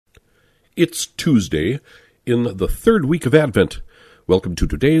It's Tuesday in the third week of Advent. Welcome to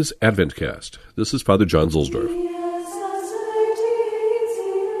today's ADVENTCAzT. This is Father John Zulsdorf.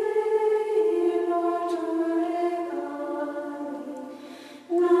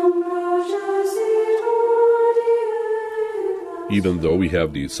 Even though we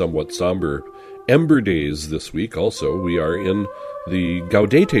have the somewhat somber Ember Days this week, also, we are in the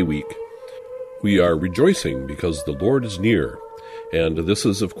Gaudete week. We are rejoicing because the Lord is near. And this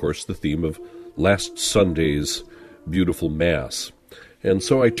is, of course, the theme of last Sunday's beautiful Mass. And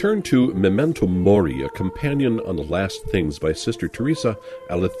so I turn to Memento Mori, a companion on the last things by Sister Teresa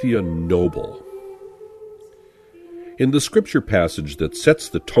Aletheia Noble. In the scripture passage that sets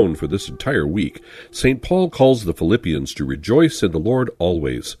the tone for this entire week, St. Paul calls the Philippians to rejoice in the Lord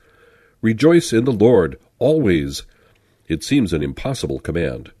always. Rejoice in the Lord always. It seems an impossible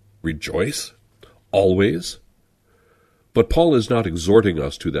command. Rejoice? Always? But Paul is not exhorting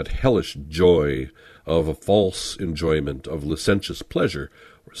us to that hellish joy of a false enjoyment of licentious pleasure,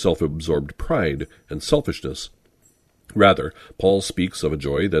 or self-absorbed pride and selfishness. Rather, Paul speaks of a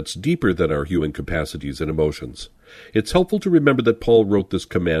joy that's deeper than our human capacities and emotions. It's helpful to remember that Paul wrote this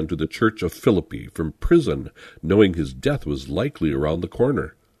command to the church of Philippi from prison, knowing his death was likely around the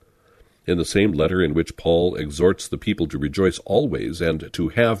corner. In the same letter in which Paul exhorts the people to rejoice always and to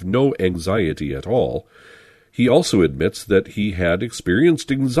have no anxiety at all, he also admits that he had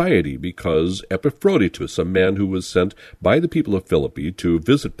experienced anxiety because Epaphroditus, a man who was sent by the people of Philippi to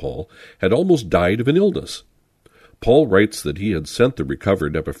visit Paul, had almost died of an illness. Paul writes that he had sent the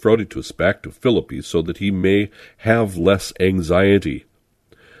recovered Epaphroditus back to Philippi so that he may have less anxiety.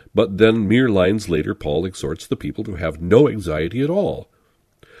 But then, mere lines later, Paul exhorts the people to have no anxiety at all.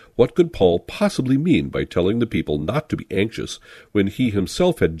 What could Paul possibly mean by telling the people not to be anxious when he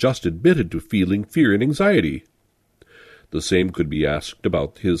himself had just admitted to feeling fear and anxiety? The same could be asked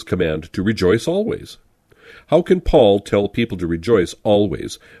about his command to rejoice always. How can Paul tell people to rejoice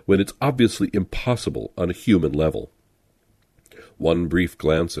always when it's obviously impossible on a human level? One brief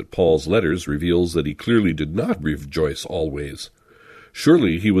glance at Paul's letters reveals that he clearly did not rejoice always.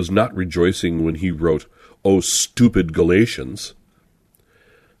 Surely he was not rejoicing when he wrote, "O stupid Galatians."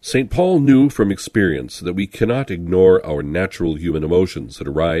 St. Paul knew from experience that we cannot ignore our natural human emotions that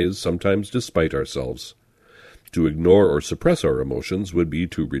arise sometimes despite ourselves. To ignore or suppress our emotions would be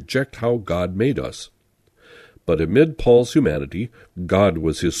to reject how God made us. But amid Paul's humanity, God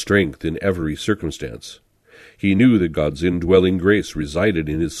was his strength in every circumstance. He knew that God's indwelling grace resided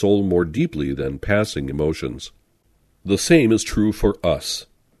in his soul more deeply than passing emotions. The same is true for us.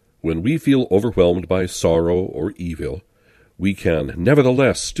 When we feel overwhelmed by sorrow or evil, we can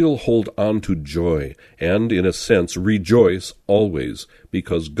nevertheless still hold on to joy and, in a sense, rejoice always,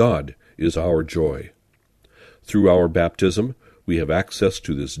 because God is our joy. Through our baptism, we have access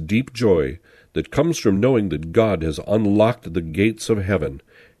to this deep joy that comes from knowing that God has unlocked the gates of heaven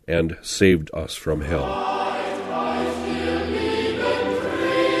and saved us from hell.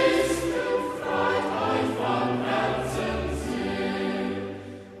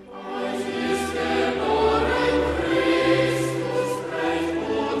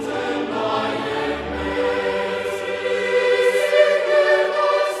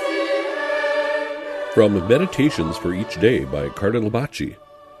 From Meditations for Each Day by Cardinal Bacci.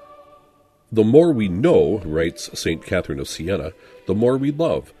 The more we know, writes St. Catherine of Siena, the more we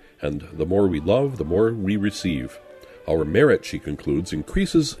love, and the more we love, the more we receive. Our merit, she concludes,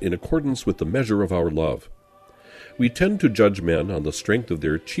 increases in accordance with the measure of our love. We tend to judge men on the strength of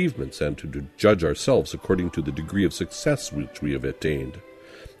their achievements and to judge ourselves according to the degree of success which we have attained.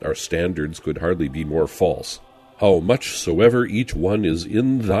 Our standards could hardly be more false. How much soever each one is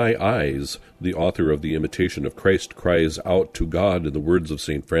in thy eyes, the author of the Imitation of Christ cries out to God in the words of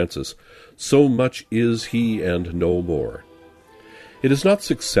St. Francis, so much is he and no more. It is not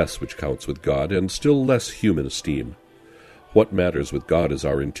success which counts with God, and still less human esteem. What matters with God is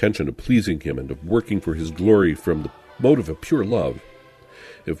our intention of pleasing him and of working for his glory from the motive of pure love.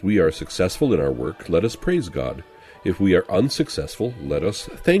 If we are successful in our work, let us praise God. If we are unsuccessful, let us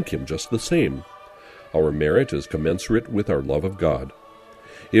thank him just the same. Our merit is commensurate with our love of God.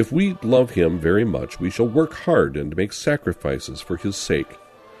 If we love him very much, we shall work hard and make sacrifices for his sake.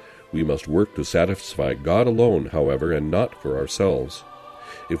 We must work to satisfy God alone, however, and not for ourselves.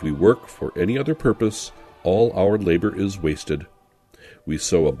 If we work for any other purpose, all our labor is wasted. We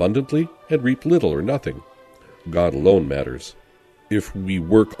sow abundantly and reap little or nothing. God alone matters. If we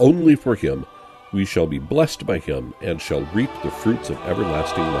work only for him, we shall be blessed by him and shall reap the fruits of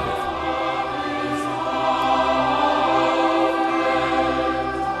everlasting life.